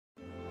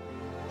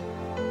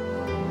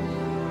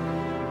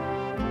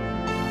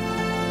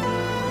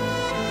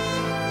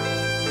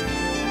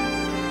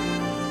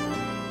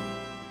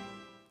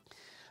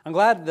I'm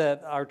glad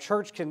that our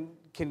church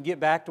can get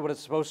back to what it's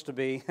supposed to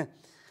be.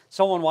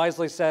 Someone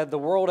wisely said, the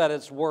world at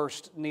its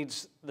worst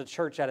needs the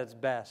church at its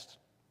best.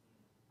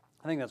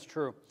 I think that's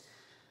true.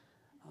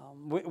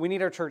 We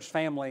need our church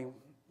family.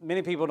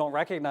 Many people don't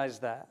recognize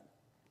that.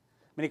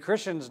 Many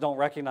Christians don't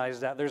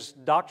recognize that. There's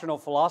doctrinal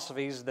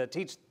philosophies that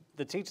teach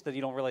that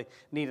you don't really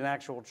need an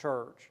actual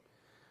church.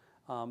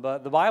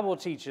 But the Bible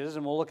teaches,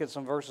 and we'll look at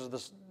some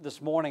verses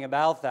this morning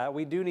about that,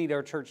 we do need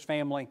our church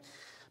family.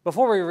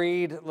 Before we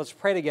read, let's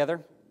pray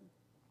together,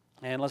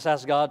 and let's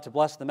ask God to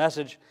bless the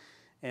message,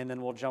 and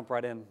then we'll jump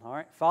right in. All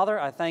right? Father,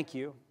 I thank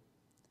you.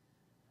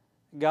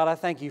 God, I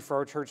thank you for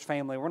our church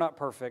family. We're not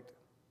perfect.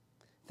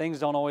 Things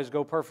don't always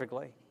go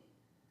perfectly.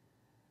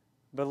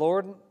 But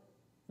Lord,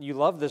 you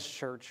love this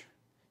church.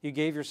 You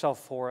gave yourself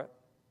for it.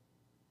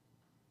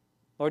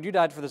 Lord, you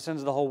died for the sins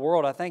of the whole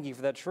world. I thank you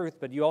for that truth,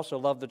 but you also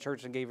loved the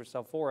church and gave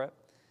yourself for it.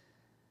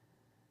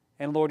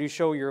 And Lord, you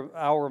show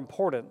our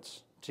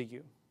importance to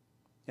you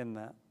in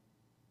that.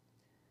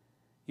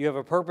 You have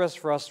a purpose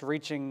for us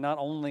reaching not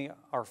only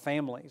our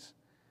families,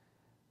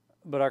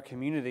 but our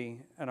community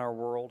and our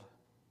world.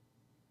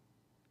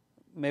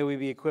 May we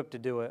be equipped to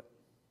do it.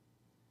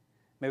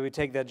 May we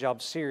take that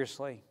job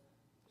seriously.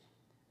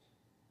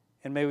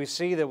 And may we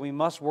see that we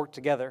must work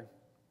together.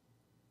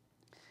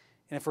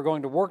 And if we're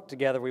going to work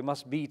together, we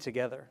must be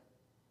together.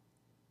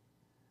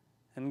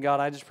 And God,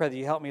 I just pray that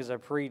you help me as I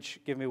preach.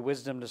 Give me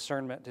wisdom,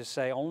 discernment to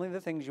say only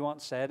the things you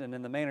want said and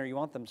in the manner you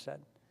want them said.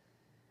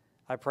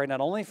 I pray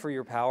not only for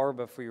your power,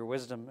 but for your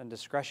wisdom and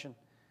discretion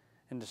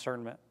and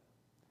discernment.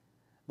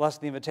 Bless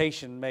the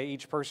invitation. May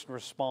each person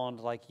respond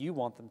like you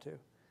want them to.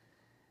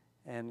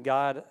 And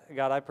God,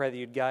 I pray that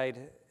you'd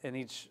guide in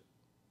each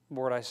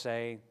word I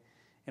say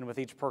and with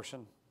each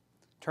person.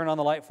 Turn on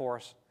the light for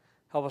us.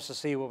 Help us to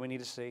see what we need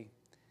to see,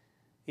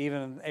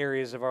 even in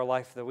areas of our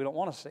life that we don't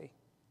want to see.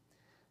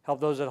 Help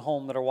those at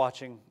home that are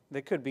watching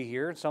that could be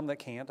here and some that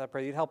can't. I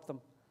pray you'd help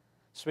them,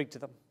 speak to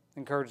them,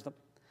 encourage them.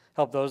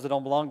 Help those that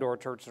don't belong to our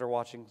church that are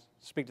watching,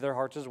 speak to their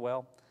hearts as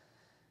well.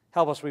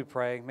 Help us, we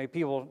pray. May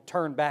people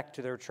turn back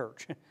to their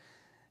church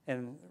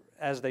and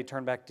as they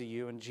turn back to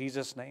you. In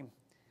Jesus' name,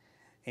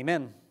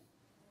 amen.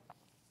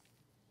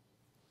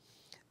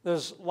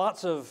 There's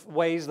lots of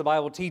ways the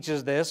Bible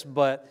teaches this,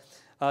 but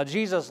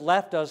Jesus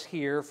left us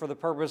here for the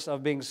purpose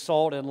of being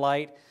salt and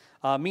light,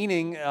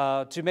 meaning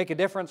to make a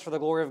difference for the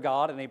glory of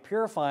God in a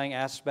purifying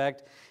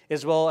aspect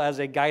as well as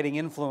a guiding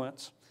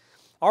influence.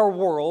 Our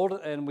world,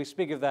 and we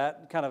speak of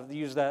that, kind of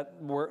use that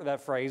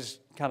phrase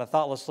kind of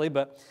thoughtlessly,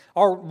 but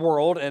our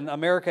world, and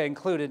America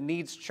included,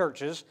 needs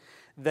churches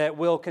that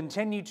will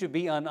continue to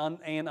be an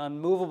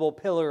unmovable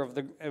pillar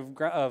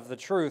of the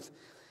truth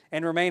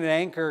and remain an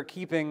anchor,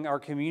 keeping our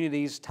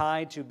communities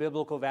tied to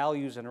biblical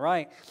values and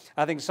right.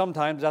 I think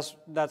sometimes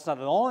that's not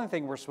the only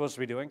thing we're supposed to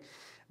be doing,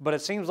 but it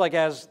seems like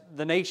as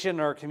the nation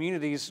or our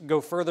communities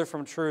go further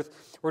from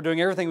truth, we're doing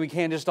everything we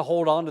can just to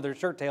hold on to their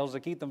shirt tails to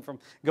keep them from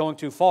going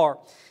too far.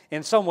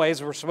 In some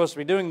ways, we're supposed to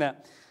be doing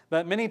that.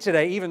 But many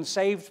today, even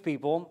saved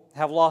people,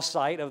 have lost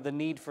sight of the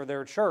need for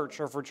their church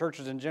or for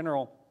churches in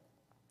general.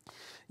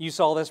 You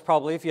saw this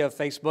probably if you have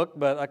Facebook,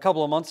 but a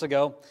couple of months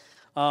ago,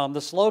 the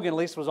slogan, at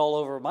least, was all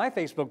over my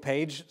Facebook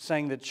page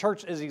saying that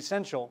church is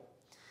essential.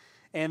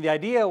 And the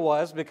idea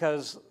was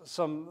because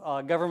some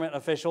government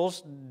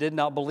officials did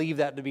not believe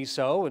that to be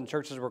so and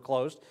churches were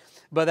closed.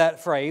 But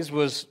that phrase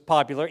was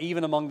popular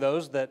even among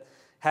those that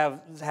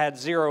have had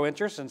zero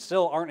interest and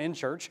still aren't in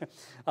church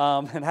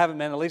and haven't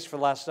been at least for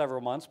the last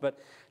several months. But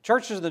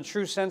churches in the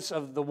true sense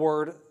of the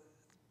word,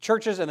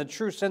 churches in the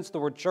true sense of the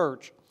word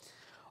church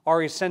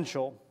are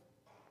essential,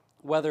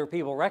 whether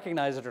people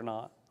recognize it or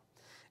not,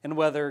 and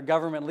whether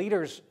government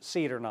leaders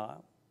see it or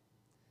not.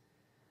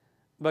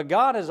 But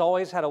God has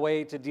always had a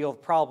way to deal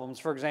with problems.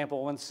 For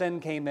example, when sin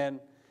came in,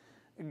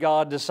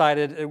 God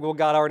decided, well,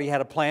 God already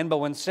had a plan, but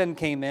when sin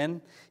came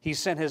in, He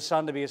sent His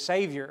Son to be a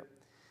Savior.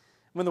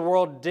 When the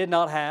world did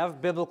not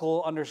have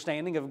biblical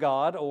understanding of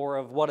God or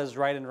of what is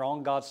right and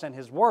wrong, God sent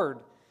His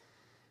Word.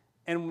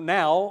 And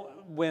now,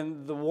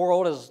 when the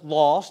world is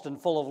lost and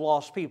full of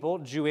lost people,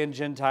 Jew and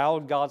Gentile,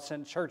 God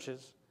sent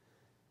churches.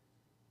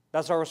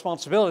 That's our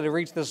responsibility to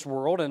reach this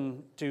world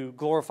and to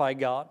glorify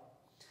God.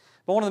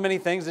 But one of the many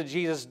things that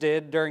Jesus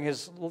did during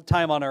His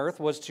time on earth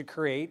was to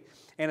create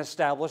and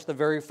establish the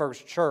very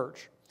first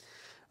church.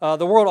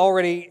 The world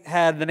already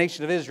had the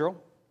nation of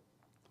Israel.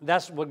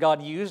 That's what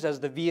God used as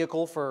the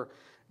vehicle for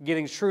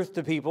getting truth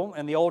to people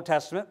in the Old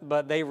Testament,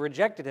 but they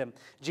rejected Him.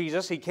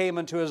 Jesus, He came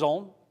unto His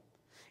own,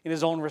 and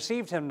His own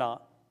received Him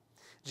not.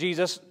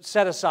 Jesus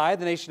set aside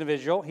the nation of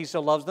Israel. He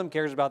still loves them,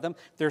 cares about them.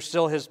 They're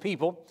still His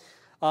people.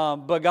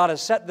 But God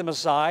has set them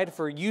aside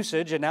for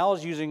usage, and now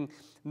is using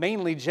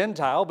mainly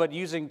Gentile, but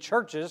using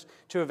churches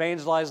to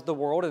evangelize the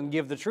world and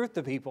give the truth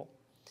to people.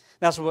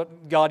 That's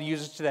what God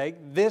uses today.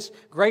 This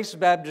Grace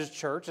Baptist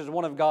Church is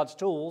one of God's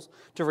tools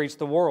to reach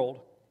the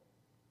world.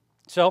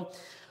 So,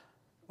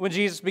 when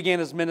Jesus began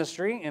His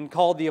ministry and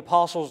called the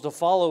apostles to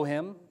follow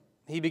Him,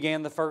 He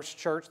began the first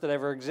church that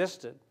ever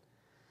existed.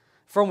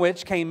 from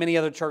which came many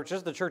other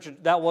churches.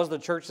 That was the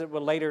church that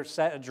would later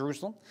set at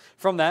Jerusalem.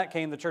 From that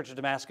came the church of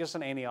Damascus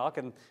and Antioch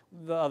and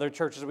the other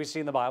churches we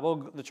see in the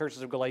Bible, the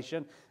churches of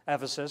Galatia,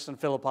 Ephesus, and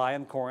Philippi,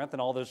 and Corinth,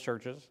 and all those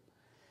churches.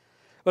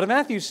 But in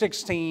Matthew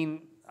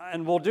 16,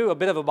 and we'll do a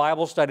bit of a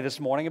Bible study this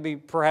morning. It'll be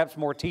perhaps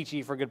more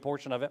teachy for a good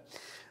portion of it.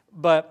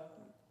 But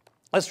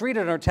let's read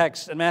it in our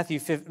text in Matthew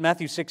 16,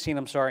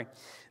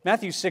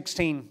 Matthew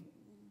 16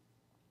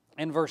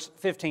 and verse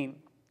 15.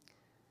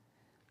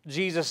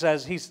 Jesus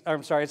says,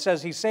 it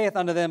says, He saith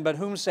unto them, But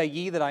whom say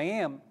ye that I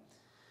am?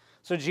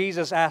 So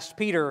Jesus asked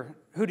Peter,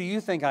 Who do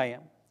you think I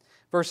am?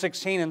 Verse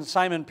 16, And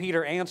Simon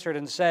Peter answered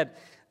and said,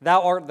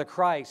 Thou art the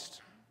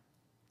Christ,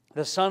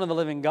 the Son of the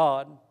living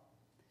God.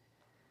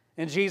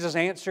 And Jesus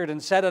answered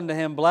and said unto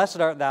him, Blessed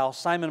art thou,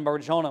 Simon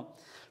Bar-Jonah,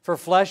 for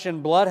flesh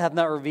and blood hath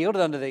not revealed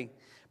it unto thee,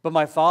 but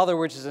my Father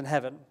which is in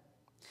heaven.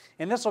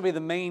 And this will be the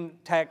main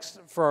text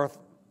for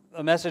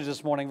a message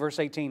this morning, verse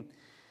 18.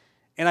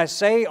 And I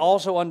say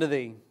also unto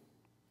thee,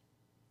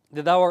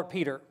 that thou art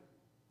Peter,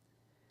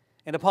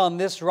 and upon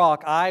this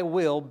rock I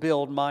will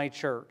build my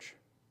church,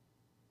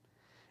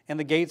 and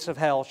the gates of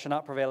hell shall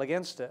not prevail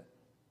against it.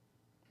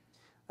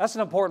 That's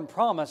an important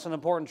promise, an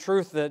important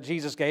truth that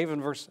Jesus gave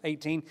in verse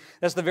 18.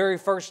 That's the very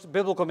first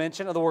biblical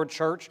mention of the word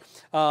church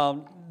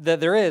that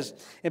there is.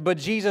 But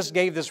Jesus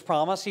gave this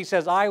promise. He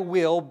says, I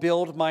will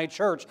build my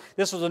church.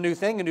 This was a new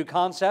thing, a new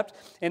concept.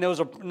 And it was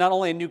not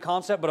only a new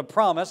concept, but a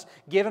promise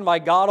given by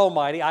God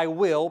Almighty. I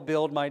will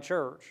build my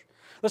church.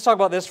 Let's talk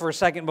about this for a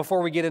second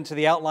before we get into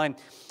the outline.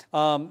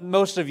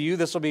 Most of you,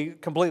 this will be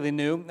completely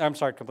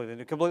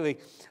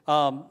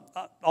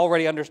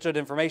already understood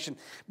information.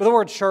 But the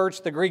word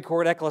church, the Greek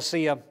word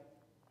ekklesia,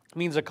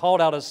 means a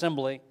called out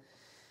assembly.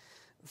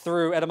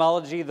 Through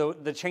etymology,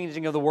 the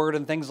changing of the word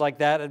and things like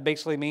that, it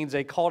basically means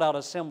a called out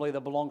assembly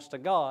that belongs to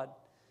God.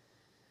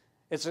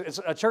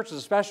 A church is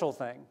a special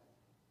thing.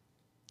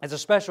 It's a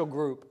special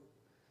group.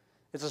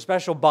 It's a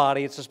special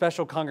body. It's a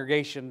special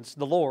congregation. It's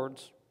the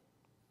Lord's.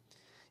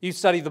 You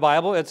study the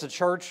Bible, it's a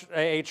church.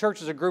 A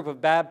church is a group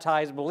of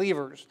baptized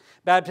believers.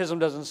 Baptism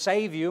doesn't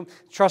save you.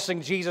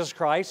 Trusting Jesus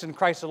Christ and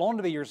Christ alone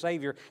to be your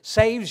Savior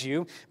saves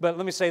you. But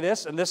let me say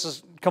this, and this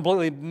is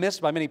completely missed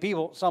by many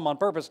people, some on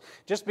purpose.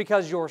 Just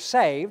because you're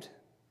saved,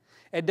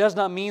 it does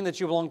not mean that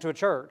you belong to a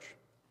church.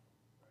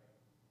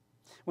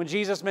 When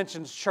Jesus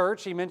mentions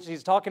church,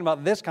 he's talking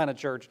about this kind of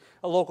church,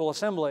 a local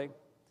assembly.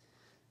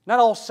 Not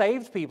all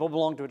saved people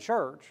belong to a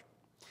church.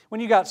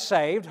 When you got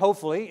saved,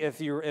 hopefully, if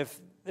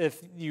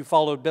you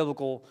followed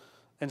biblical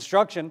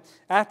instruction,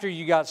 after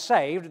you got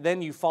saved,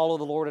 then you follow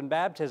the Lord in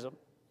baptism.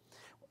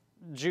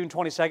 June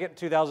 22nd,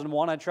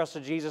 2001, I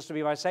trusted Jesus to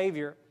be my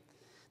Savior.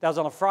 That was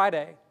on a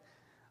Friday.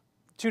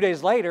 2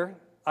 days later,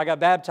 I got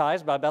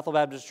baptized by Bethel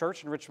Baptist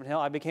Church in Richmond Hill.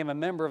 I became a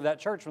member of that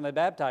church when they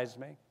baptized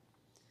me.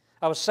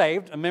 I was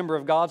saved, a member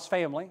of God's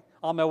family.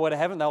 On my way to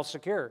heaven, that was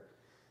secure.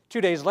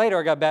 2 days later,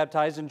 I got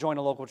baptized and joined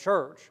a local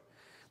church.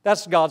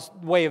 That's God's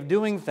way of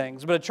doing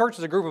things. But a church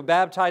is a group of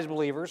baptized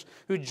believers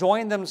who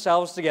join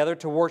themselves together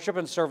to worship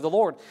and serve the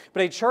Lord.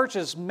 But a church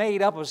is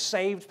made up of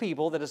saved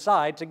people that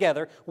decide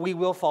together, we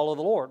will follow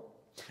the Lord.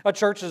 A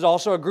church is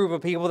also a group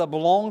of people that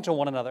belong to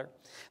one another.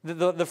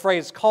 The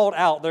phrase called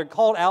out, they're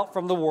called out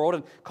from the world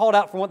and called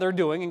out from what they're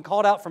doing and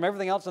called out from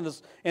everything else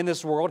in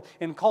this world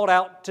and called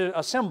out to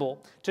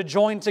assemble, to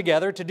join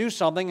together, to do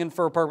something and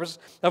for a purpose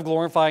of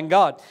glorifying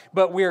God.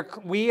 But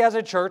we as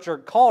a church are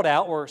called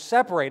out, we're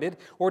separated,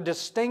 we're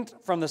distinct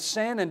from the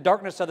sin and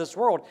darkness of this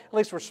world. At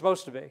least we're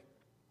supposed to be.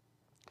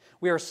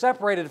 We are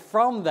separated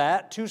from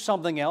that to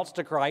something else,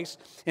 to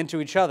Christ and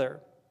to each other.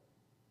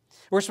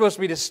 We're supposed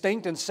to be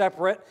distinct and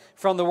separate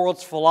from the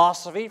world's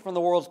philosophy, from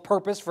the world's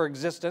purpose for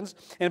existence,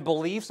 and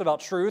beliefs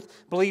about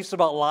truth, beliefs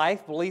about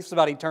life, beliefs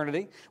about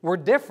eternity. We're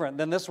different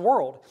than this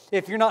world.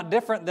 If you're not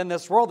different than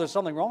this world, there's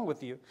something wrong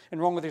with you and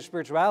wrong with your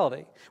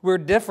spirituality. We're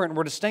different,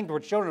 we're distinct, we're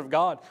children of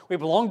God. We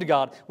belong to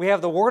God. We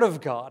have the Word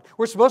of God.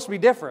 We're supposed to be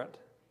different.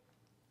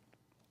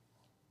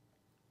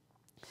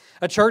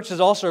 A church is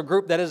also a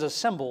group that is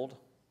assembled.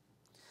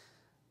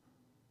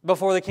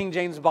 Before the King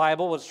James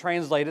Bible was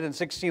translated in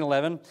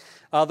 1611,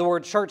 the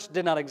word church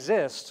did not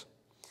exist.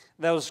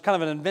 That was kind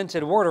of an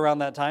invented word around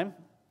that time.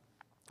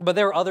 But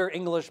there were other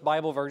English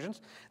Bible versions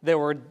that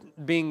were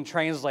being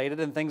translated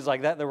and things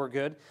like that were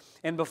good.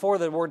 And before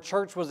the word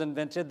church was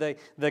invented,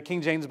 the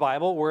King James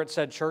Bible, where it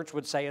said church,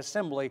 would say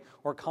assembly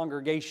or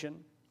congregation.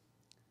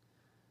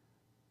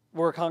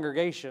 We're a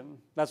congregation.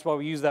 That's why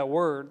we use that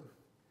word.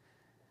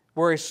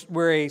 We're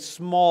a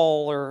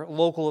small or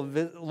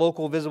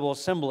local visible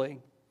assembly.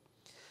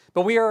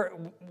 But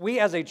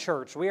we as a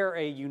church, we are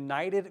a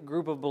united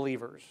group of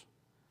believers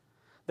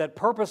that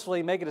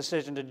purposefully make a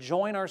decision to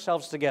join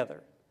ourselves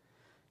together,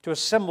 to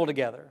assemble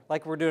together,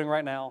 like we're doing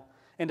right now,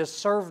 and to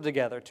serve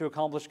together to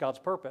accomplish God's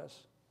purpose.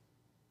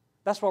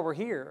 That's why we're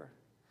here.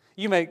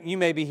 You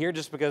may be here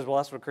just because, well,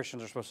 that's what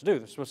Christians are supposed to do.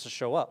 They're supposed to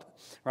show up,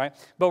 right?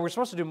 But we're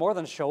supposed to do more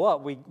than show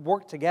up. We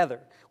work together.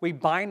 We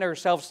bind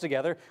ourselves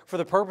together for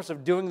the purpose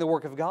of doing the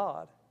work of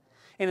God.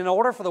 And in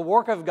order for the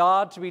work of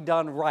God to be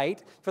done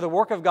right, for the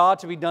work of God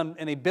to be done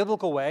in a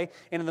biblical way,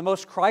 and in the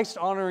most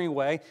Christ-honoring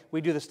way,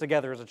 we do this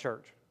together as a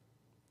church.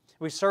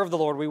 We serve the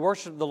Lord, we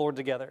worship the Lord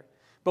together,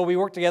 but we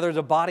work together as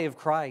a body of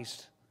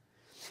Christ.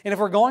 And if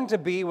we're going to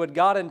be what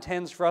God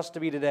intends for us to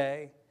be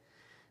today,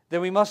 then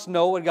we must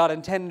know what God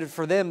intended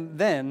for them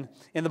then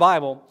in the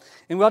Bible.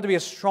 And we ought to be a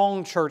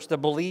strong church that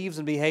believes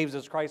and behaves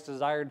as Christ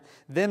desired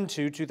them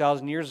to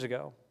 2,000 years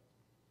ago.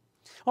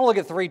 I want to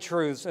look at three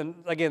truths, and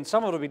again,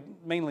 some of it will be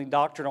mainly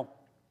doctrinal,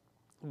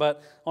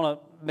 but I want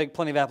to make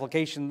plenty of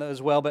application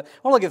as well. But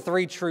I want to look at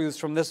three truths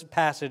from this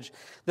passage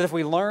that if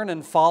we learn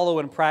and follow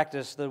and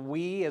practice, that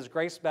we as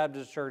Grace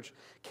Baptist Church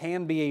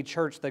can be a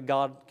church that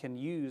God can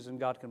use and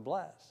God can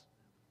bless.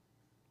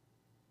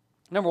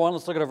 Number one,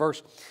 let's look at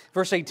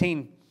verse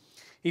 18.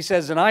 He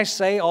says, "And I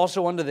say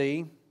also unto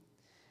thee,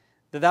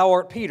 that thou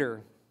art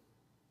Peter."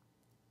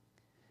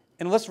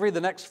 And let's read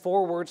the next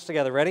four words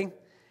together. Ready?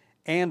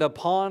 "And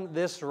upon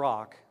this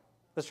rock."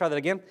 Let's try that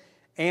again.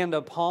 "And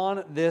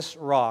upon this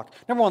rock."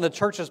 Number one, the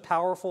church's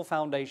powerful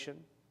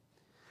foundation.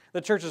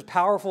 The church's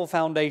powerful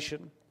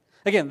foundation.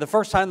 Again, the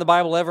first time the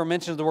Bible ever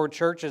mentions the word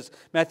church is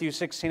Matthew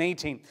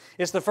 16:18.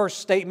 It's the first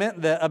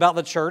statement about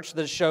the church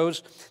that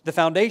shows the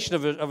foundation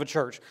of a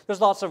church. There's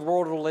lots of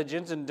world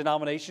religions and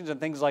denominations and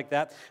things like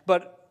that,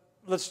 but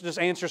let's just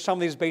answer some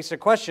of these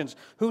basic questions.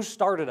 Who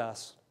started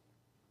us?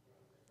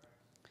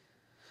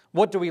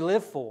 What do we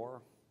live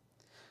for?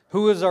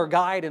 Who is our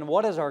guide and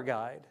what is our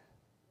guide?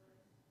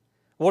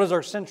 What is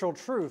our central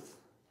truth?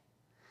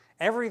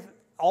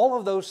 All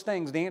of those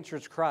things, the answer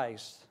is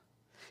Christ.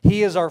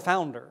 He is our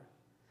founder.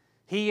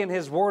 He and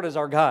His Word is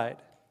our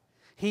guide.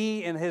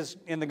 He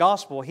in the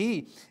gospel,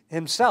 He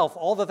Himself,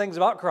 all the things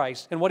about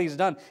Christ and what He's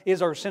done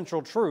is our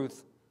central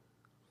truth.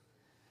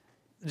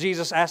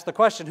 Jesus asked the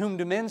question, "Whom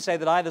do men say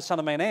that I, the Son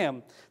of Man,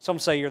 am?" Some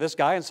say you're this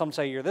guy and some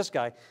say you're this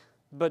guy.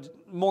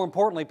 But more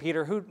importantly,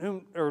 Peter,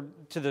 or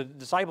to the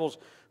disciples,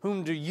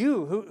 who do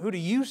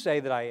you say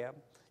that I am?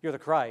 You're the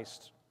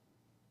Christ.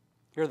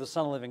 You're the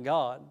Son of the living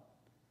God.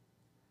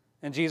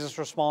 And Jesus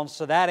responds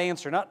to that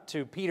answer, not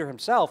to Peter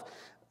himself,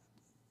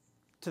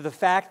 to the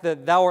fact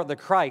that thou art the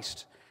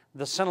Christ,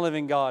 the Son of the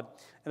living God.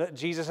 And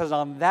Jesus says,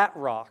 "On that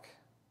rock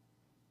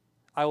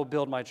I will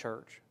build my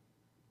church."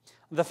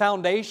 The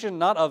foundation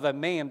not of a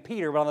man,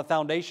 Peter, but on the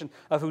foundation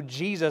of who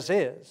Jesus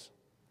is.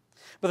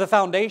 But the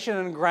foundation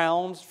and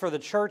grounds for the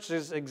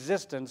church's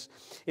existence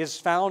is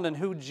found in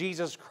who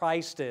Jesus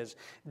Christ is.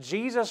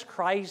 Jesus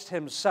Christ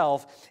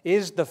Himself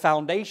is the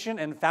foundation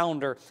and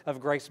founder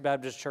of Grace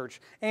Baptist Church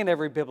and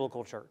every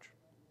biblical church.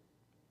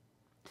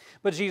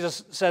 But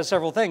Jesus says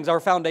several things.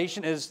 Our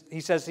foundation is, He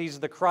says He's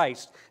the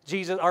Christ.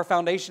 Our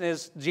foundation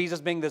is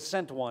Jesus being the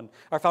sent one.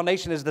 Our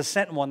foundation is the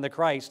sent one, the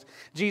Christ.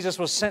 Jesus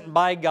was sent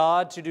by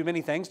God to do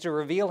many things, to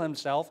reveal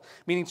Himself,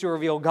 meaning to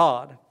reveal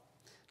God.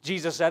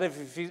 Jesus said,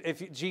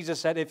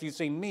 if you've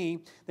seen me,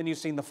 then you've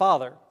seen the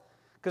Father,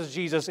 because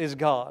Jesus is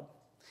God.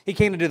 He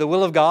came to do the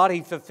will of God.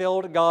 He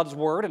fulfilled God's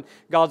word and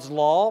God's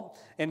law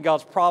and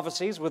God's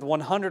prophecies with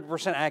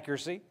 100%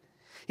 accuracy.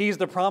 He's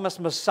the promised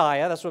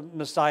Messiah. That's what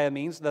Messiah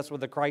means. That's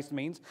what the Christ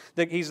means.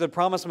 That He's the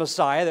promised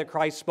Messiah that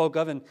Christ spoke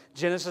of in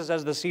Genesis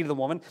as the seed of the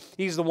woman.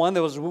 He's the one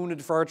that was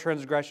wounded for our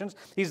transgressions.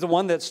 He's the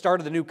one that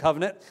started the new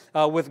covenant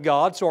with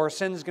God so our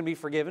sins can be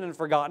forgiven and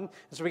forgotten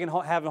and so we can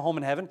have a home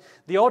in heaven.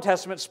 The Old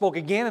Testament spoke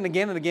again and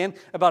again and again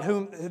about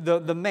whom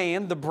the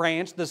man, the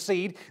branch, the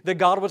seed that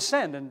God would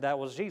send, and that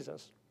was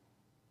Jesus.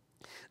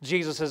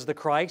 Jesus is the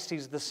Christ.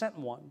 He's the sent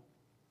one.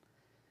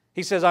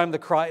 He says, "Thou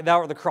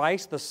art the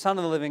Christ, the Son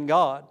of the living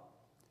God."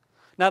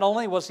 Not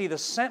only was He the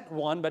sent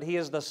one, but He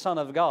is the Son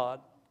of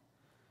God.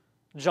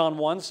 John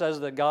 1 says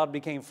that God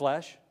became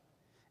flesh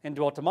and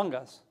dwelt among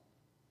us.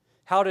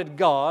 How did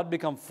God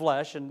become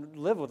flesh and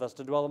live with us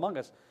to dwell among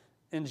us?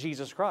 In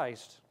Jesus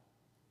Christ.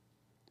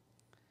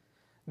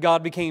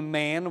 God became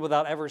man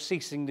without ever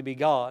ceasing to be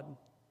God.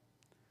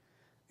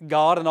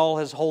 God in all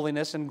His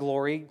holiness and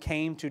glory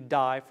came to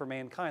die for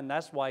mankind.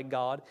 That's why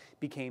God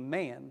became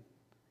man.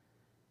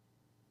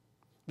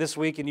 This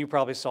week, and you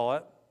probably saw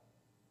it,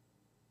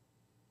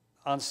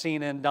 on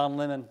CNN, Don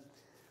Lemon,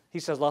 he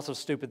says lots of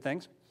stupid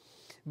things.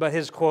 But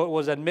his quote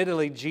was,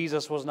 "Admittedly,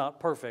 Jesus was not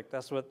perfect."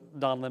 That's what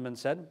Don Lemon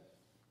said.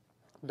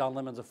 Don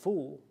Lemon's a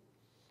fool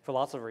for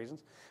lots of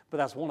reasons, but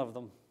that's one of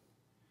them.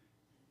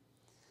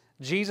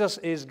 Jesus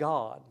is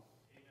God.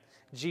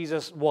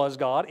 Jesus was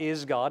God,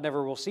 is God,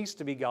 never will cease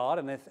to be God,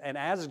 and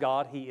as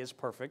God, He is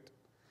perfect.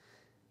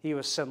 He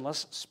was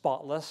sinless,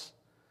 spotless,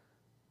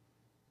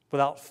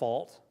 without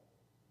fault.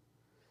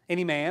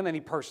 Any man,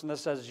 any person that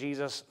says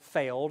Jesus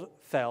failed,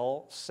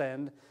 fell,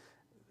 sinned,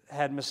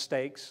 had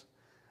mistakes,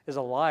 is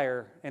a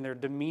liar, and they're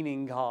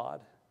demeaning God.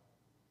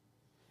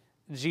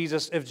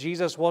 If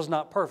Jesus was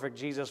not perfect,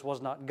 Jesus was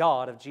not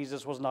God. If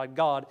Jesus was not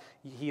God,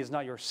 He is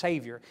not your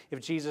Savior.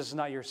 If Jesus is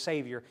not your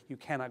Savior, you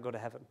cannot go to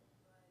heaven.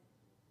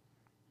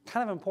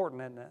 Kind of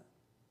important, isn't it?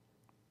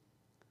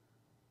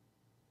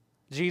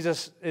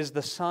 Jesus is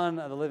the Son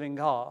of the living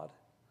God.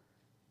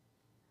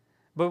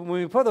 But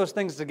when we put those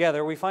things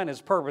together, we find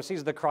His purpose.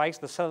 He's the Christ,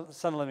 the Son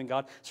of the living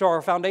God. So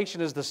our foundation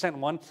is the sent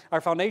one.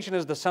 Our foundation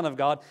is the Son of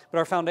God, but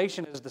our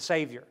foundation is the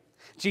Savior.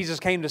 Jesus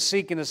came to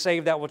seek and to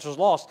save that which was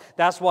lost.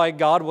 That's why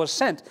God was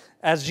sent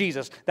as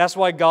Jesus. That's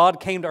why God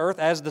came to earth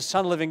as the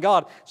Son of the living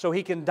God, so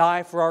He can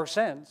die for our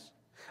sins.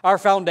 Our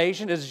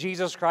foundation is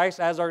Jesus Christ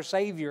as our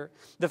Savior.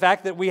 The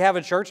fact that we have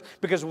a church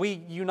because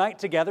we unite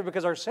together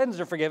because our sins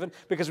are forgiven,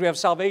 because we have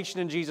salvation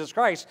in Jesus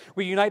Christ.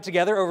 We unite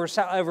together over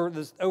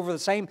the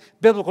same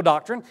biblical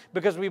doctrine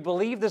because we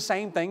believe the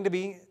same thing to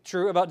be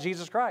true about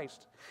Jesus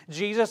Christ.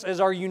 Jesus is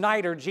our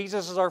uniter.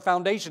 Jesus is our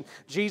foundation.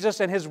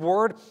 Jesus and His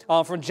Word,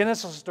 from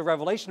Genesis to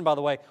Revelation, by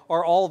the way,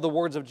 are all the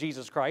words of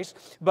Jesus Christ.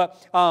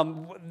 But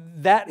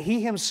that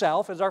He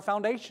Himself is our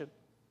foundation.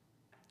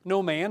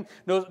 No man,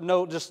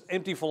 no just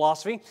empty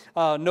philosophy.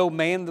 No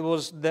man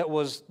that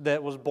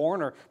was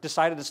born or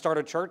decided to start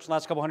a church in the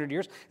last couple hundred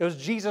years. It was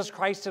Jesus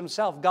Christ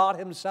Himself. God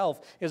Himself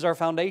is our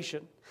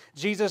foundation.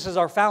 Jesus is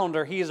our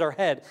founder. He is our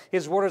head.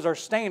 His Word is our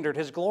standard.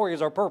 His glory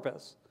is our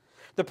purpose.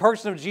 The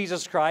person of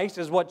Jesus Christ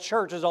is what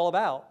church is all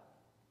about.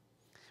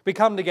 We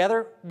come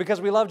together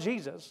because we love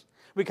Jesus.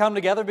 We come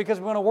together because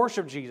we want to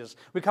worship Jesus.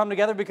 We come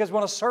together because we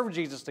want to serve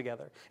Jesus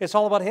together. It's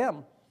all about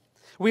Him.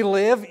 We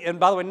live, and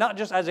by the way, not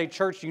just as a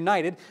church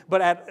united,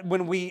 but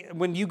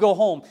when you go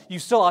home, you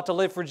still ought to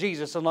live for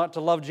Jesus and ought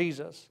to love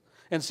Jesus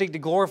and seek to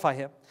glorify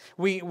Him.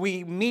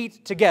 We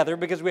meet together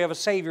because we have a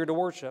Savior to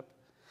worship.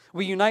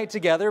 We unite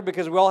together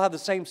because we all have the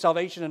same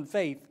salvation and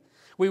faith.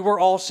 We were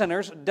all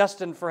sinners,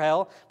 destined for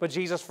hell, but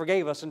Jesus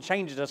forgave us and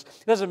changed us.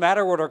 It doesn't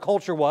matter what our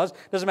culture was.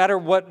 It doesn't matter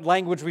what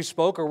language we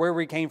spoke or where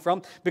we came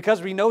from.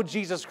 Because we know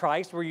Jesus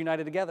Christ, we're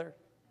united together.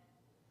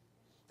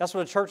 That's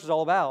what a church is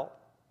all about.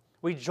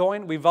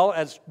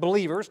 As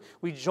believers,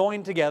 we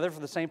join together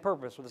for the same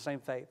purpose, with the same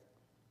faith.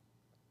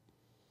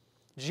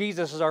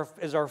 Jesus is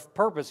our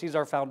purpose. He's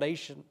our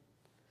foundation.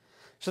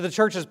 So the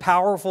church's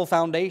powerful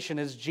foundation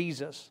is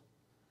Jesus.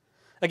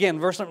 Again,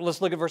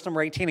 let's look at verse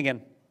number 18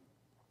 again.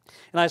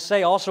 And I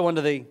say also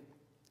unto thee,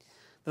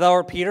 that thou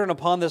art Peter, and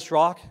upon this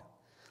rock,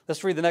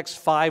 let's read the next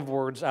 5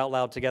 words out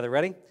loud together.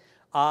 Ready?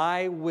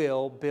 I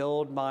will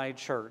build my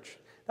church.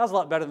 That was a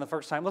lot better than the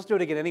first time. Let's do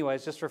it again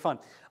anyways, just for fun.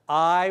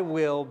 I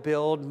will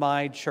build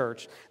my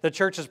church. The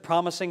church is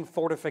promising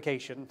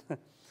fortification.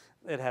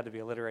 It had to be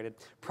alliterated.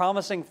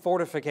 Promising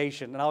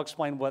fortification. And I'll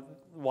explain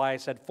why I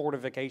said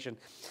fortification.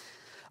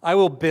 I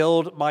will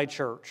build my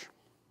church.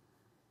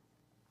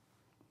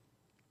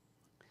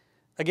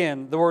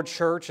 Again, the word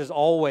church is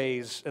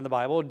always, in the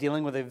Bible,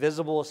 dealing with a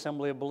visible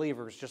assembly of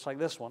believers, just like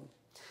this one,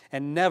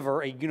 and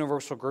never a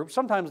universal group.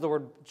 Sometimes the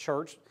word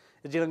church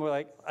is dealing with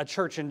like a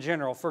church in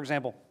general. For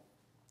example,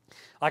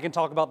 I can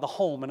talk about the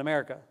home in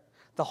America.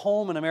 The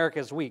home in America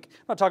is weak.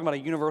 I'm not talking about a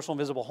universal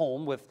invisible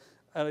home with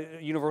a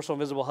universal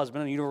invisible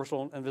husband and a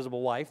universal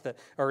invisible wife that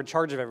are in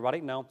charge of everybody.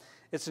 No,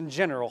 it's in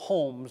general,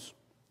 homes.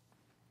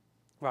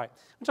 Right.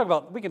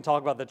 We can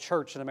talk about the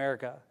church in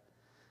America.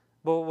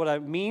 But what I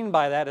mean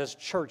by that is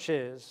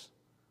churches.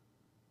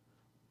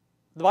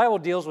 The Bible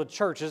deals with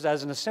churches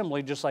as an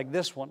assembly just like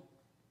this one.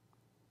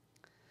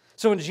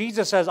 So when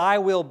Jesus says, I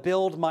will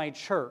build my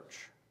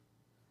church,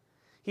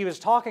 He was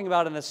talking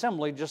about an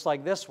assembly just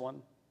like this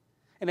one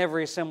and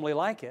every assembly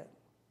like it.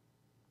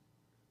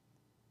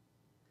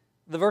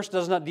 The verse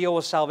does not deal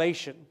with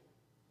salvation.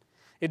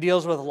 It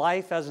deals with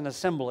life as an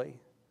assembly,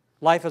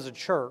 life as a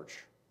church,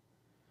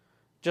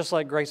 just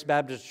like Grace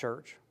Baptist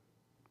Church.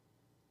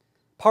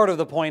 Part of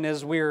the point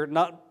is we're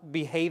not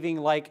behaving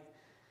like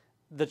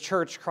the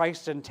church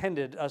Christ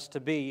intended us to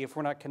be if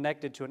we're not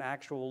connected to an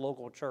actual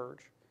local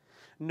church.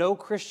 No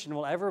Christian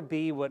will ever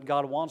be what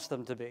God wants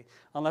them to be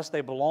unless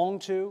they belong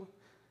to,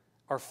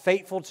 are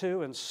faithful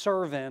to, and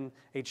serve in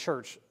a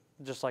church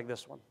just like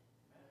this one.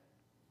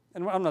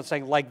 And I'm not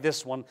saying like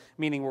this one,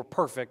 meaning we're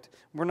perfect.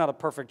 We're not a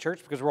perfect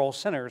church because we're all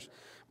sinners,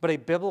 but a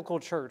biblical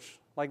church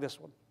like this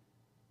one.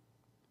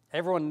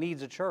 Everyone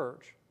needs a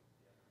church.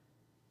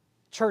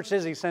 Church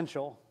is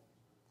essential.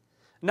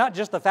 Not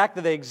just the fact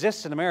that they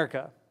exist in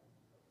America.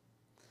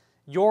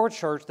 Your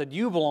church that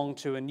you belong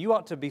to and you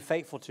ought to be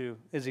faithful to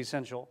is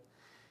essential.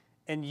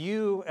 And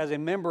you, as a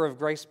member of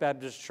Grace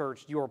Baptist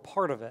Church, you are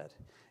part of it.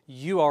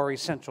 You are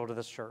essential to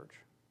this church.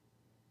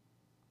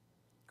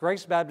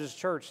 Grace Baptist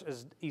Church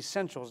is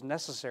essential, is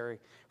necessary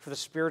for the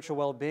spiritual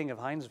well-being of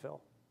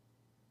Hinesville.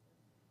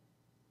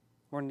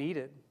 We're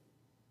needed.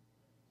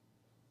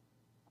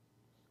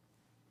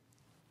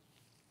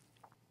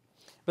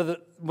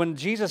 But when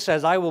Jesus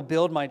says, I will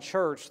build my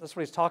church, that's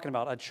what He's talking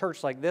about, a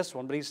church like this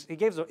one. But He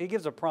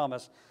gives a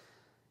promise.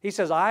 He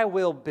says, I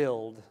will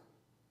build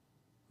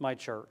my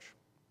church.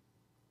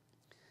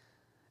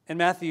 In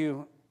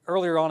Matthew,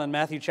 earlier on in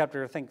Matthew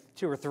chapter, I think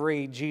 2 or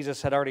 3,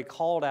 Jesus had already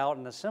called out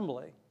an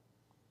assembly.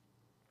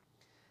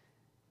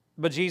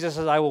 But Jesus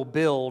says, I will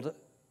build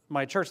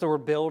my church. The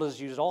word build is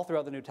used all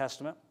throughout the New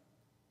Testament.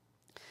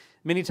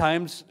 Many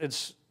times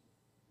it's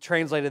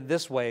translated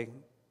this way,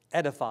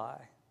 edify,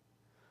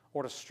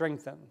 or to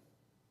strengthen.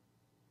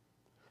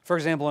 For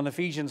example, in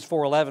Ephesians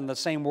 4:11, the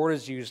same word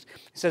is used.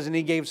 It says, and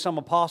He gave some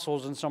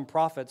apostles and some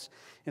prophets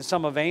and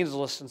some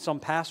evangelists and some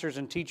pastors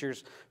and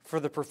teachers for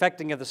the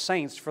perfecting of the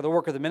saints, for the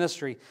work of the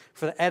ministry,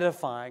 for the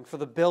edifying, for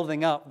the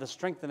building up, the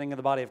strengthening of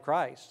the body of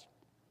Christ.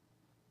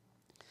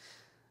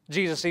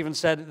 Jesus even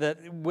said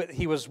that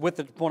He was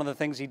with one of the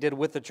things He did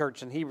with the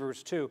church in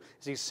Hebrews 2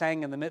 is He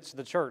sang in the midst of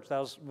the church. That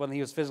was when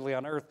He was physically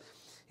on earth.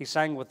 He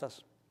sang with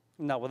us.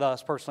 Not with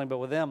us personally, but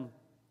with them.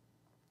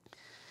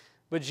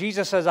 But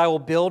Jesus says, I will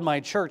build my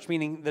church,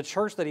 meaning the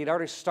church that He'd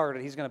already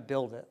started, He's going to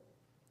build it.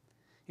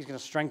 He's going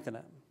to strengthen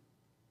it.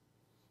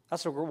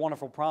 That's a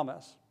wonderful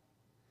promise.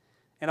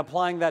 And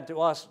applying that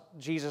to us,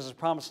 Jesus is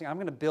promising, I'm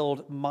going to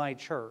build my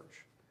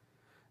church.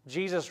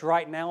 Jesus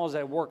right now is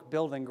at work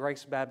building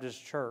Grace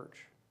Baptist Church.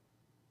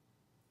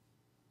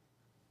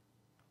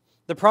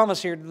 The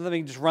promise here, let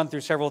me just run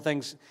through several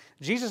things.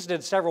 Jesus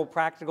did several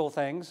practical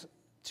things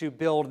to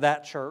build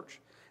that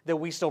church that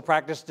we still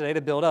practice today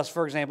to build us.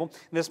 For example,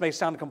 this may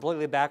sound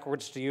completely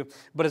backwards to you,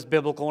 but it's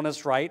biblical and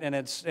it's right, and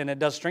it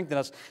does strengthen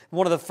us.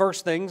 One of the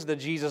first things that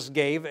Jesus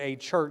gave a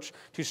church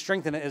to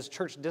strengthen it is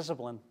church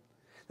discipline.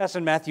 That's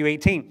in Matthew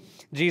 18.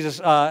 Jesus,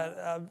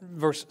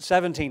 verse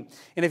 17.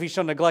 And if you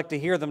shall neglect to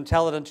hear them,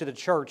 tell it unto the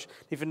church.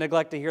 If you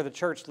neglect to hear the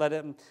church, let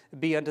him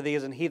be unto thee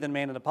as an heathen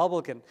man and a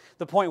publican.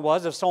 The point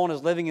was, if someone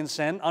is living in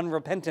sin,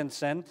 unrepentant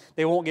sin,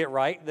 they won't get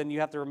right, then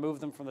you have to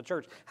remove them from the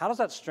church. How does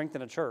that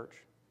strengthen a church?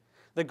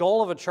 The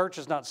goal of a church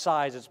is not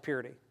size, it's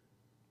purity.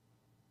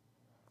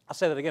 I'll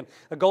say that again.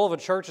 The goal of a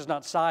church is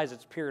not size,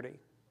 it's purity.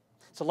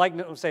 So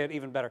likeness, I'll say it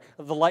even better.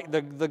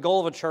 The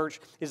goal of a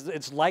church is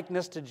its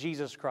likeness to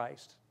Jesus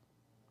Christ.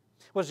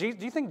 Do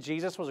you think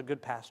Jesus was a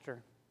good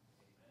pastor?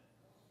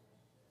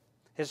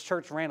 His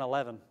church ran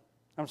 11.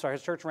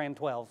 His church ran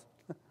 12.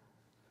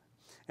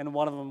 And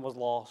one of them was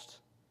lost.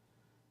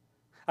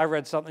 I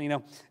read something,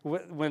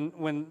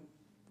 when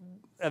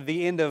at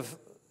the end of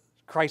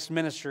Christ's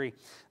ministry,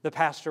 the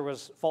pastor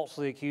was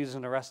falsely accused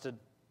and arrested.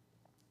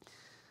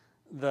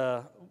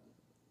 The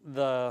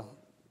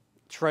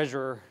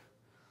treasurer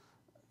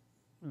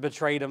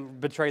betrayed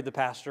the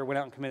pastor, went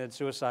out and committed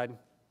suicide.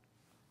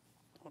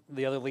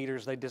 The other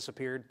leaders, they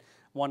disappeared.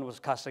 One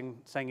was cussing,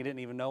 saying he didn't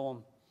even know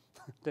him.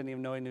 Didn't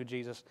even know he knew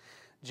Jesus.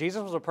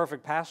 Jesus was a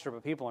perfect pastor,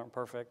 but people aren't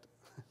perfect.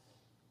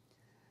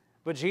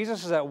 But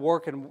Jesus is at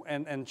work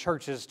in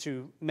churches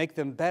to make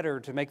them better,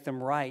 to make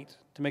them right,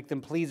 to make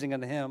them pleasing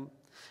unto Him.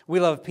 We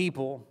love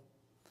people,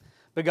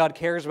 but God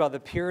cares about the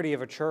purity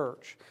of a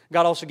church.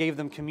 God also gave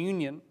them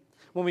communion.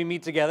 When we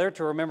meet together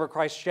to remember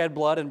Christ's shed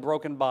blood and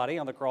broken body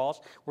on the cross,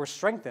 we're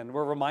strengthened.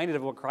 We're reminded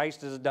of what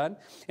Christ has done,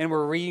 and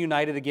we're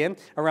reunited again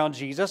around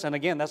Jesus. And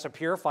again, that's a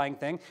purifying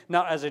thing,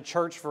 not as a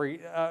church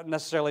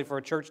necessarily for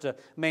a church to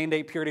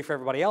mandate purity for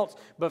everybody else,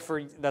 but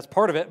that's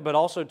part of it, but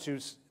also to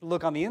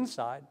look on the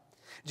inside.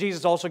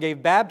 Jesus also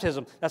gave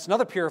baptism. That's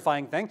another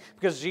purifying thing,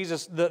 because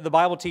Jesus, the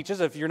Bible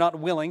teaches if you're not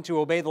willing to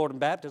obey the Lord in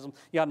baptism,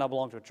 you ought not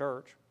belong to a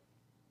church.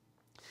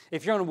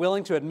 If you're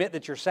unwilling to admit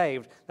that you're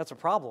saved, that's a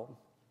problem.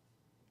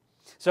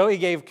 So He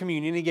gave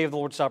communion, He gave the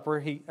Lord's Supper,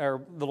 He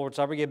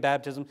gave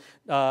baptism.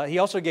 He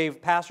also gave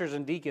pastors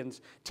and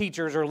deacons,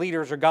 teachers or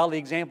leaders or godly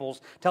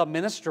examples to help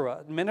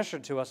minister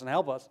to us and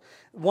help us.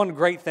 One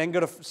great thing,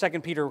 go to 2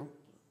 Peter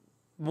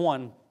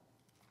 1.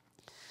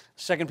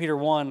 2 Peter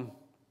 1.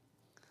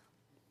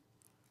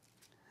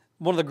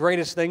 One of the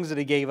greatest things that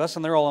He gave us,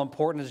 and they're all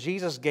important, is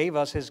Jesus gave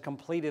us His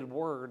completed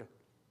Word.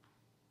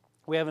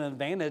 We have an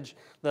advantage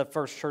that the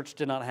first church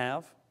did not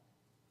have.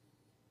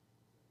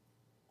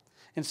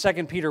 In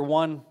 2 Peter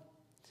 1,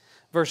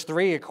 verse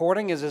 3,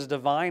 according as His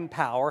divine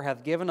power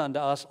hath given unto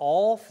us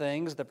all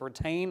things that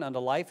pertain unto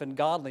life and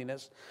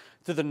godliness,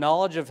 through the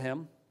knowledge of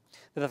Him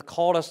that hath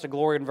called us to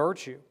glory and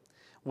virtue,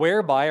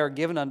 whereby are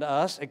given unto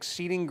us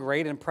exceeding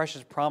great and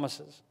precious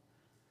promises.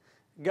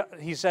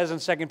 He says in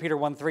 2 Peter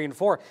 1, 3 and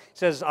 4, He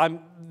says,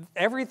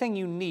 everything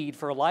you need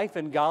for life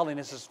and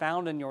godliness is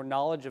found in your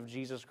knowledge of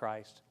Jesus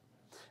Christ.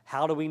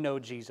 How do we know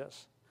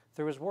Jesus?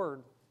 Through His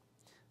Word,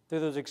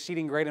 through those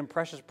exceeding great and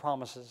precious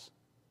promises.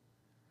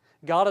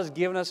 God has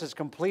given us His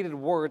completed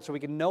Word so we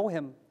can know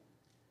Him.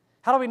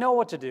 How do we know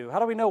what to do? How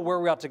do we know where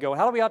we ought to go?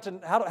 How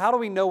do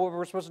we know what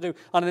we're supposed to do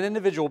on an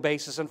individual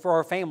basis and for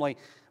our family?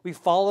 We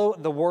follow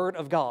the Word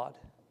of God.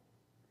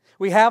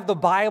 We have the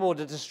Bible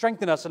to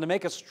strengthen us and to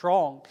make us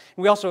strong.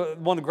 And we also,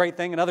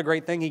 another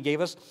great thing He gave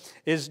us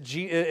is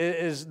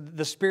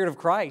the Spirit of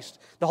Christ.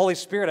 The Holy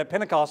Spirit at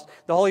Pentecost,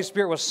 the Holy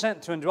Spirit was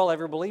sent to indwell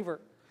every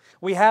believer.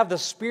 We have the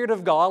Spirit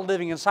of God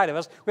living inside of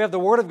us. We have the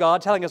Word of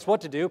God telling us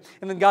what to do.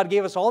 And then God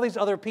gave us all these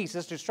other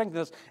pieces to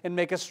strengthen us and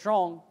make us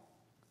strong.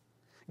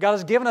 God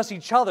has given us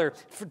each other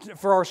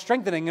for our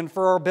strengthening and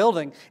for our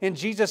building. And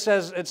Jesus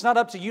says it's not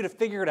up to you to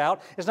figure it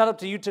out. It's not up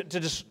to you to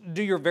just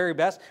do your very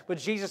best. But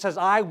Jesus says,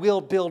 I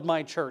will build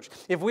my church.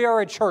 If we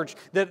are a church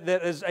that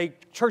is a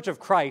church of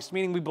Christ,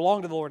 meaning we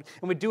belong to the Lord,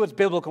 and we do what's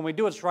biblical, and we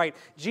do what's right,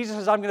 Jesus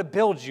says, I'm going to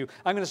build you.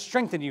 I'm going to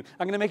strengthen you.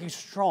 I'm going to make you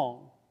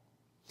strong.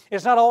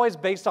 It's not always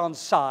based on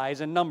size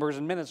and numbers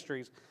and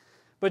ministries.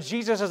 But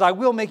Jesus says, I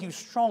will make you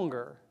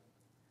stronger.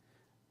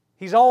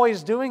 He's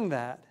always doing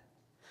that.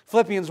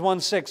 Philippians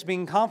 1:6,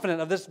 being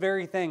confident of this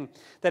very thing,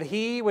 that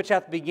he which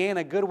hath began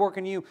a good work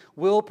in you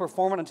will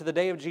perform it unto the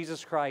day of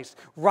Jesus Christ.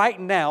 Right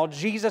now,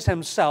 Jesus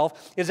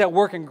himself is at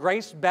work in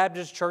Grace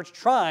Baptist Church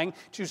trying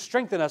to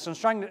strengthen us and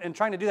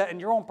trying to do that in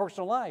your own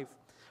personal life.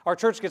 Our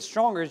church gets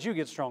stronger as you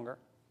get stronger.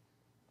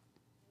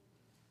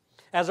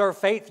 As our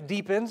faith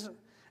deepens,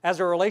 as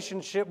our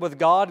relationship with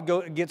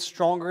God gets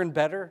stronger and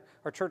better,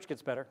 our church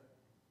gets better.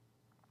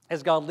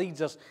 As God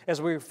leads us,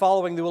 as we're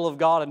following the will of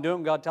God and doing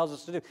what God tells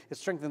us to do, it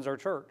strengthens our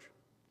church.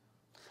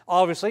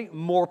 Obviously,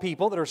 more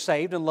people that are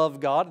saved and love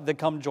God that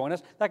come join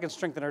us, that can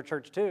strengthen our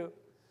church too.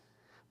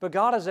 But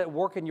God is at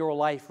work in your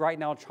life right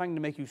now trying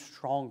to make you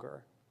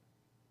stronger.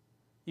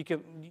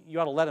 You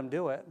ought to let Him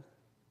do it.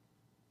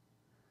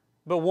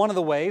 But one of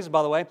the ways,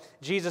 by the way,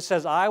 Jesus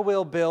says, I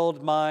will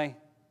build my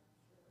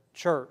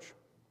church.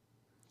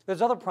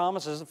 There's other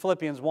promises.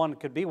 Philippians 1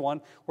 could be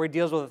one where He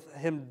deals with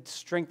Him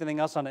strengthening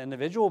us on an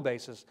individual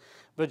basis.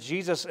 But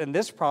Jesus, in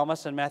this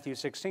promise in Matthew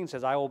 16,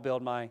 says, I will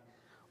build my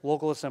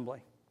local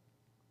assembly.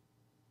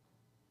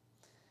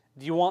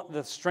 Do you want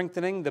the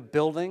strengthening, the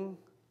building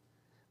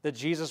that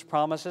Jesus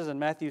promises in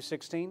Matthew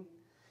 16?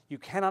 You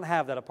cannot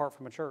have that apart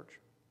from a church.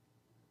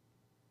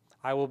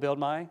 I will build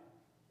my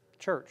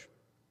church.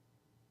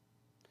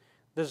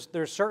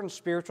 There's certain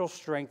spiritual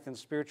strength and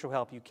spiritual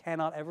help you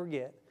cannot ever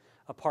get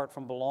apart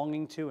from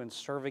belonging to and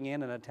serving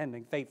in and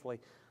attending faithfully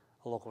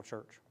a local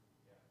church.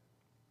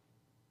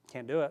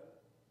 Can't do it.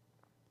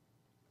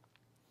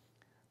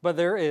 But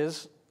there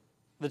is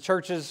the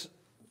church's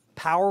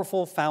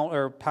powerful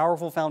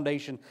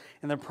foundation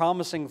and the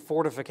promising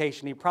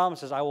fortification. He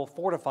promises, I will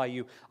fortify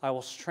you, I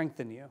will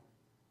strengthen you.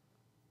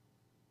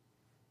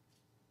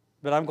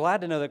 But I'm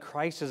glad to know that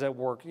Christ is at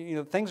work. You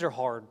know, things are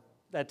hard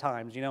at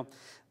times, you know,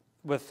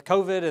 with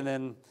COVID and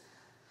then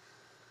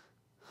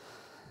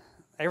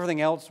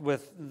everything else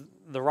with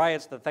the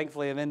riots that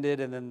thankfully have ended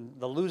and then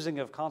the losing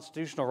of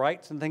constitutional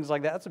rights and things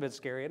like that. That's a bit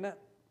scary, isn't it?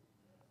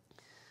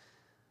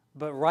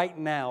 But right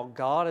now,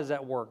 God is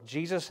at work.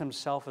 Jesus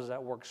Himself is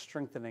at work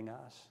strengthening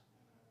us.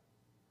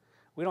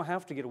 We don't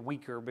have to get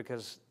weaker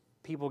because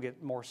people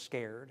get more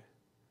scared.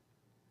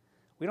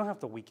 We don't have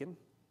to weaken.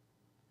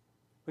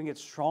 We can get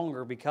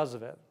stronger because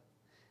of it.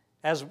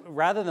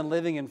 Rather than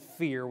living in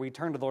fear, we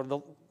turn to the Lord.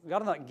 God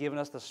has not given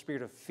us the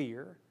spirit of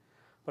fear,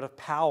 but of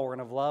power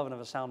and of love and of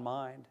a sound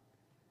mind.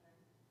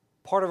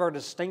 Part of our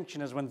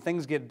distinction is when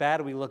things get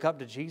bad, we look up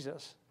to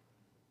Jesus.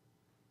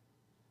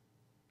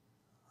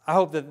 I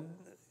hope that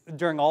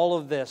during all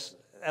of this,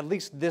 at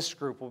least this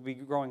group will be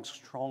growing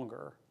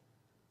stronger.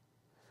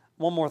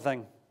 One more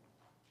thing.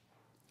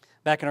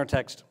 Back in our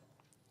text.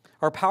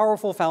 Our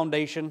powerful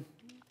foundation,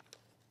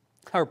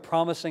 our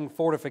promising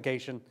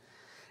fortification,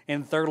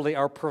 and thirdly,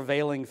 our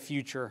prevailing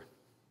future.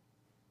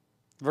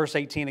 Verse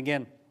 18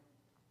 again.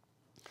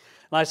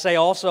 And I say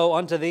also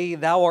unto thee,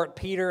 thou art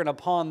Peter, and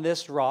upon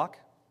this rock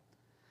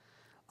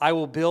I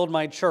will build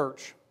my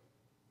church.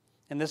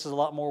 And this is a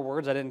lot more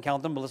words. I didn't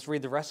count them, but let's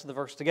read the rest of the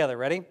verse together.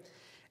 Ready?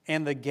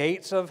 And the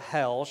gates of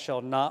hell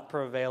shall not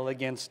prevail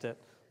against it.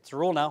 It's a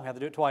rule now. We have to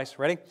do it twice.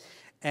 Ready?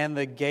 And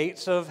the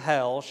gates of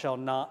hell shall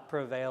not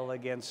prevail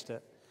against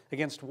it.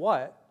 Against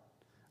what?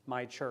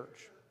 My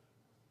church.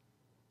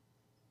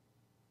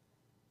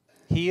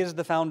 He is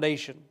the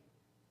foundation.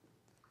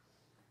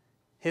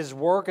 His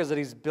work is that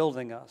He's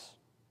building us.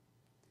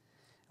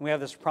 And we have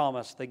this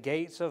promise, the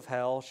gates of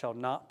hell shall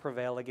not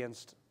prevail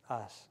against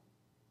us.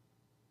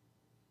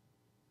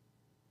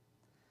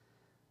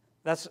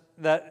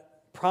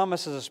 That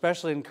promise is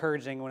especially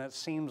encouraging when it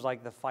seems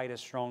like the fight is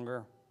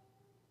stronger.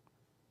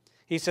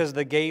 He says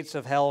the gates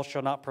of hell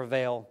shall not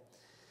prevail.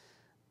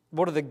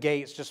 What are the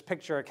gates? Just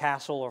picture a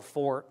castle or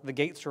fort. The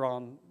gates are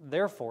on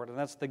their fort, and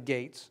that's the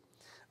gates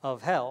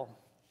of hell,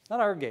 not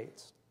our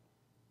gates.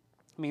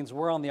 It means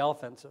we're on the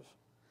offensive.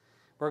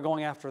 We're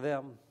going after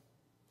them.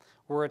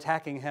 We're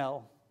attacking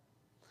hell.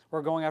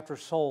 We're going after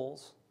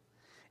souls.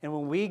 And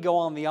when we go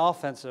on the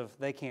offensive,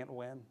 they can't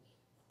win.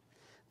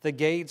 The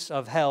gates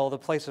of hell, the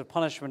place of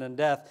punishment and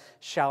death,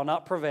 shall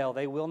not prevail.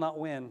 They will not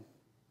win.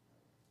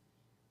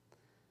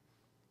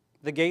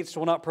 The gates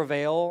will not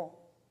prevail,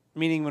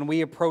 meaning when we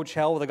approach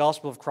hell with the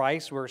gospel of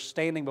Christ, we're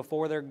standing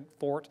before their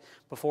fort,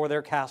 before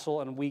their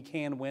castle, and we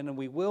can win and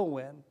we will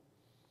win.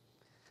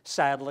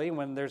 Sadly,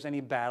 when there's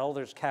any battle,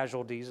 there's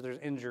casualties, there's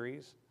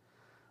injuries.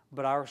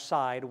 But our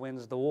side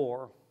wins the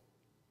war.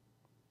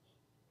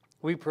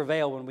 We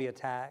prevail when we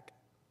attack.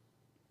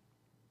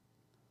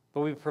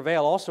 But we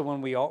prevail also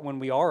when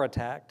we are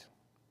attacked.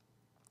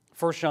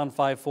 1 John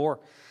 5:4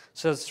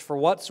 says, For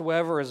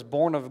whatsoever is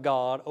born of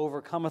God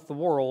overcometh the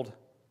world.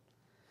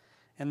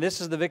 And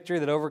this is the victory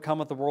that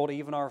overcometh the world,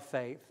 even our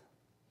faith.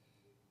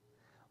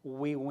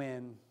 We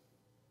win.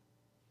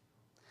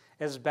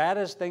 As bad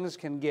as things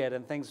can get,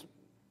 and things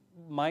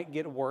might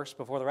get worse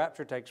before the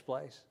rapture takes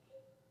place,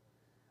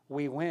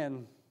 we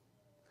win.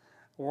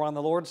 We're on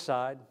the Lord's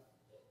side.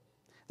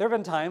 There have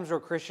been times where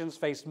Christians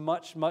faced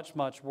much, much,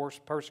 much worse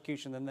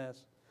persecution than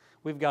this.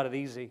 We've got it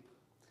easy.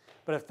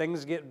 But if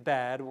things get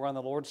bad, we're on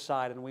the Lord's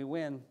side and we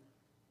win.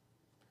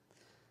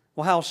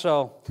 Well, how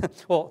so?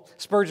 Well,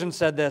 Spurgeon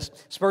said this.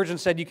 Spurgeon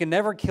said, you can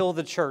never kill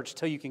the church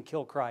till you can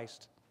kill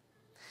Christ.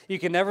 You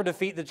can never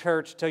defeat the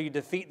church till you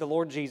defeat the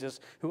Lord Jesus,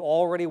 who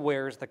already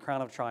wears the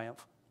crown of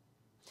triumph.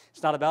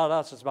 It's not about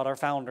us. It's about our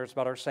founder. It's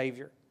about our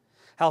Savior.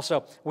 How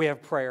so? We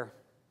have prayer.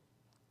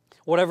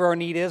 Whatever our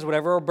need is,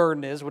 whatever our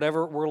burden is,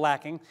 whatever we're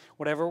lacking,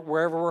 wherever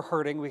we're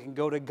hurting, we can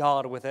go to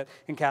God with it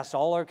and cast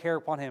all our care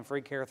upon Him, for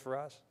He careth for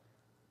us.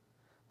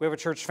 We have a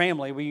church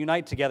family. We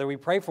unite together. We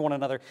pray for one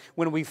another.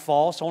 When we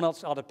fall, someone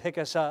else ought to pick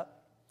us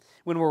up.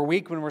 When we're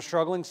weak, when we're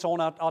struggling,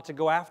 someone ought to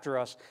go after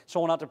us.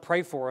 Someone ought to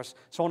pray for us.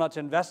 Someone ought to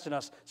invest in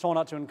us. Someone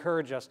ought to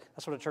encourage us.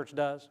 That's what a church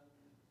does.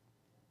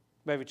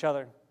 We have each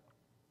other.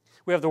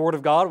 We have the Word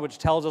of God, which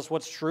tells us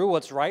what's true,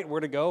 what's right, where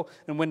to go,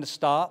 and when to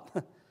stop.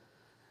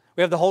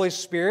 We have the Holy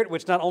Spirit,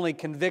 which not only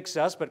convicts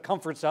us, but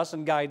comforts us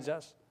and guides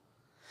us.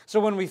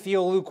 So when we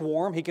feel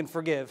lukewarm, He can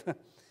forgive.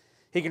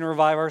 He can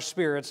revive our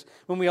spirits.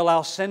 When we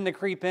allow sin to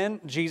creep in,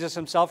 Jesus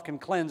Himself can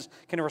cleanse,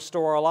 can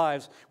restore our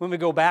lives. When we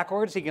go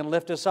backwards, He can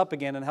lift us up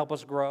again and help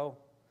us grow.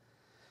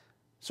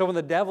 So when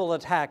the devil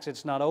attacks,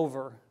 it's not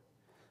over,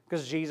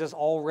 because Jesus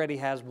already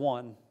has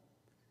won,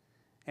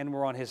 and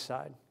we're on His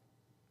side.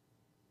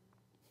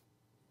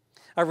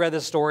 I read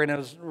this story, and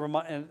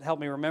it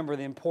helped me remember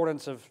the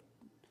importance of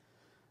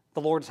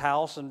the Lord's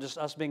house and just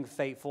us being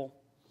faithful.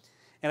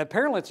 And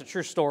apparently it's a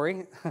true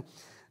story.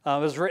 It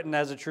was written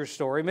as a true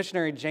story.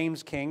 Missionary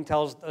James King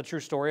tells a true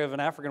story of an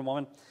African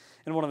woman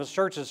in one of his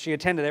churches. She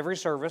attended every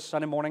service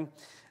Sunday morning.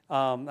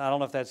 I don't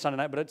know if that's Sunday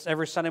night, but it's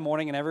every Sunday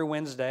morning and every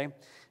Wednesday.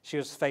 She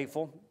was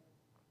faithful.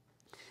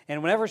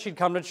 And whenever she'd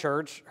come to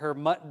church, her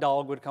mutt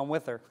dog would come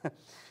with her.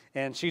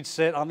 And she'd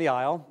sit on the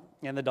aisle,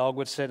 and the dog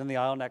would sit in the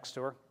aisle next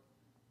to her.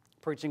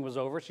 Preaching was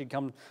over, she'd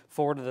come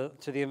forward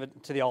to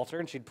the altar,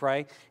 and she'd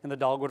pray, and the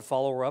dog would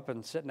follow her up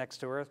and sit next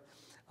to her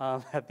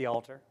at the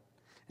altar.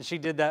 And she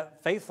did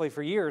that faithfully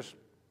for years.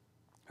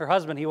 Her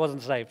husband, he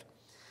wasn't saved.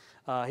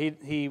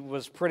 He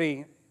was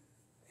pretty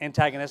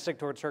antagonistic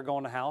towards her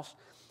going to house,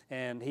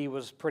 and he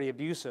was pretty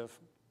abusive.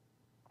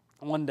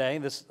 One day,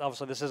 this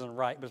isn't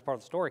right, but it's part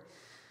of the story.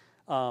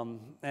 And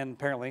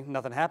apparently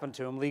nothing happened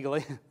to him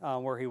legally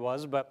where he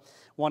was, but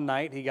one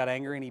night he got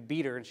angry and he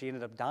beat her, and she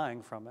ended up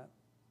dying from it.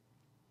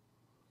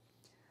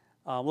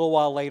 A little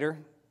while later,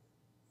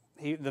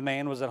 the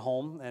man was at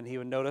home, and he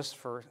would notice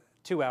for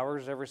 2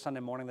 hours every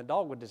Sunday morning the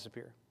dog would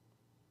disappear.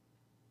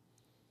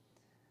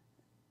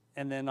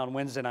 And then on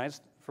Wednesday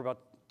nights, for about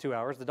 2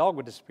 hours, the dog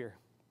would disappear.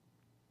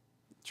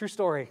 True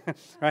story,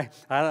 right?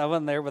 I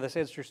wasn't there, but they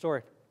say it's a true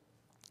story.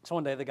 So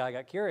one day the guy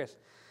got curious,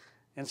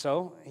 and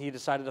so he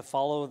decided to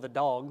follow the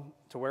dog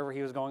to wherever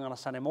he was going on a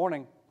Sunday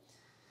morning.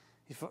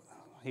 He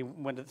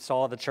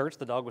saw the church.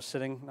 The dog was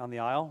sitting on the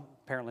aisle,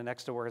 apparently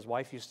next to where his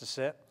wife used to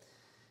sit.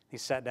 He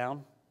sat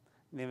down.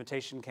 The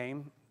invitation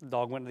came. The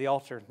dog went to the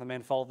altar. The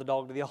man followed the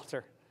dog to the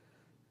altar.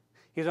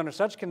 He was under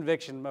such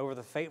conviction over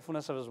the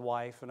faithfulness of his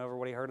wife and over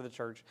what he heard of the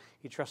church,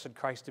 he trusted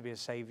Christ to be his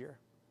Savior.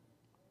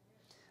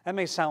 That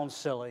may sound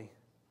silly.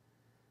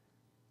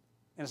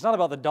 And it's not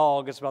about the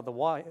dog, it's about the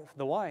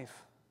wife.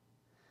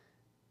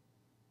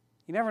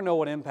 You never know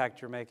what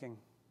impact you're making.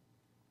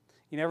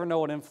 You never know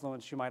what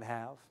influence you might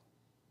have.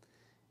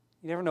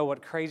 You never know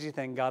what crazy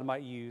thing God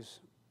might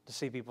use to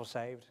see people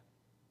saved.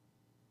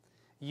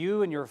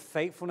 You and your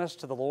faithfulness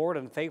to the Lord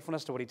and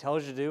faithfulness to what He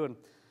tells you to do and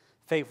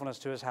faithfulness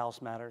to His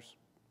house matters.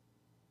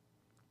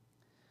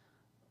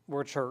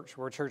 We're a church.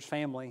 We're a church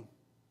family.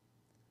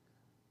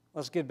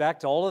 Let's get back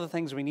to all of the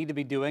things we need to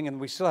be doing, and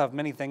we still have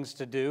many things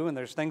to do, and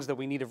there's things that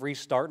we need to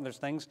restart, and there's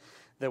things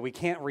that we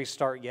can't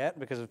restart yet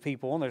because of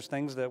people, and there's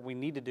things that we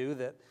need to do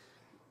that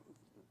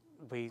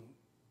we,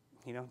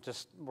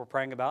 just we're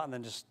praying about, and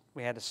then just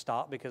we had to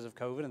stop because of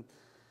COVID, and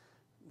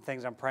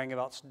things I'm praying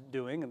about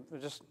doing, and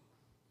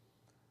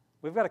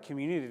we've got a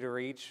community to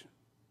reach.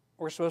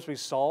 We're supposed to be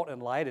salt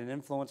and light and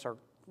influence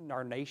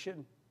our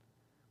nation.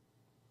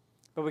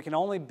 But we can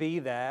only be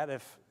that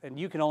and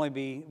you can only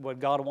be what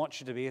God wants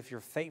you to be if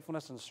your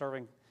faithfulness in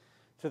serving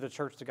to the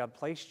church that God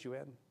placed you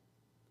in.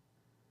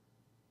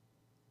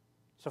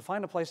 So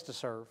find a place to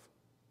serve.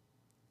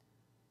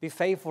 Be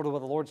faithful to what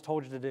the Lord's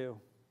told you to do.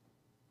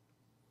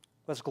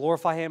 Let's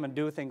glorify Him and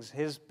do things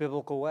His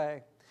biblical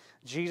way.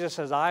 Jesus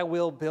says, I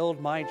will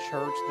build my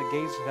church, the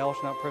gates of hell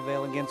shall not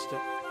prevail against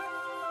it.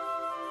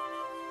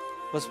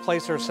 Let's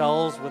place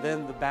ourselves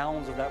within the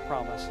bounds of that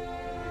promise.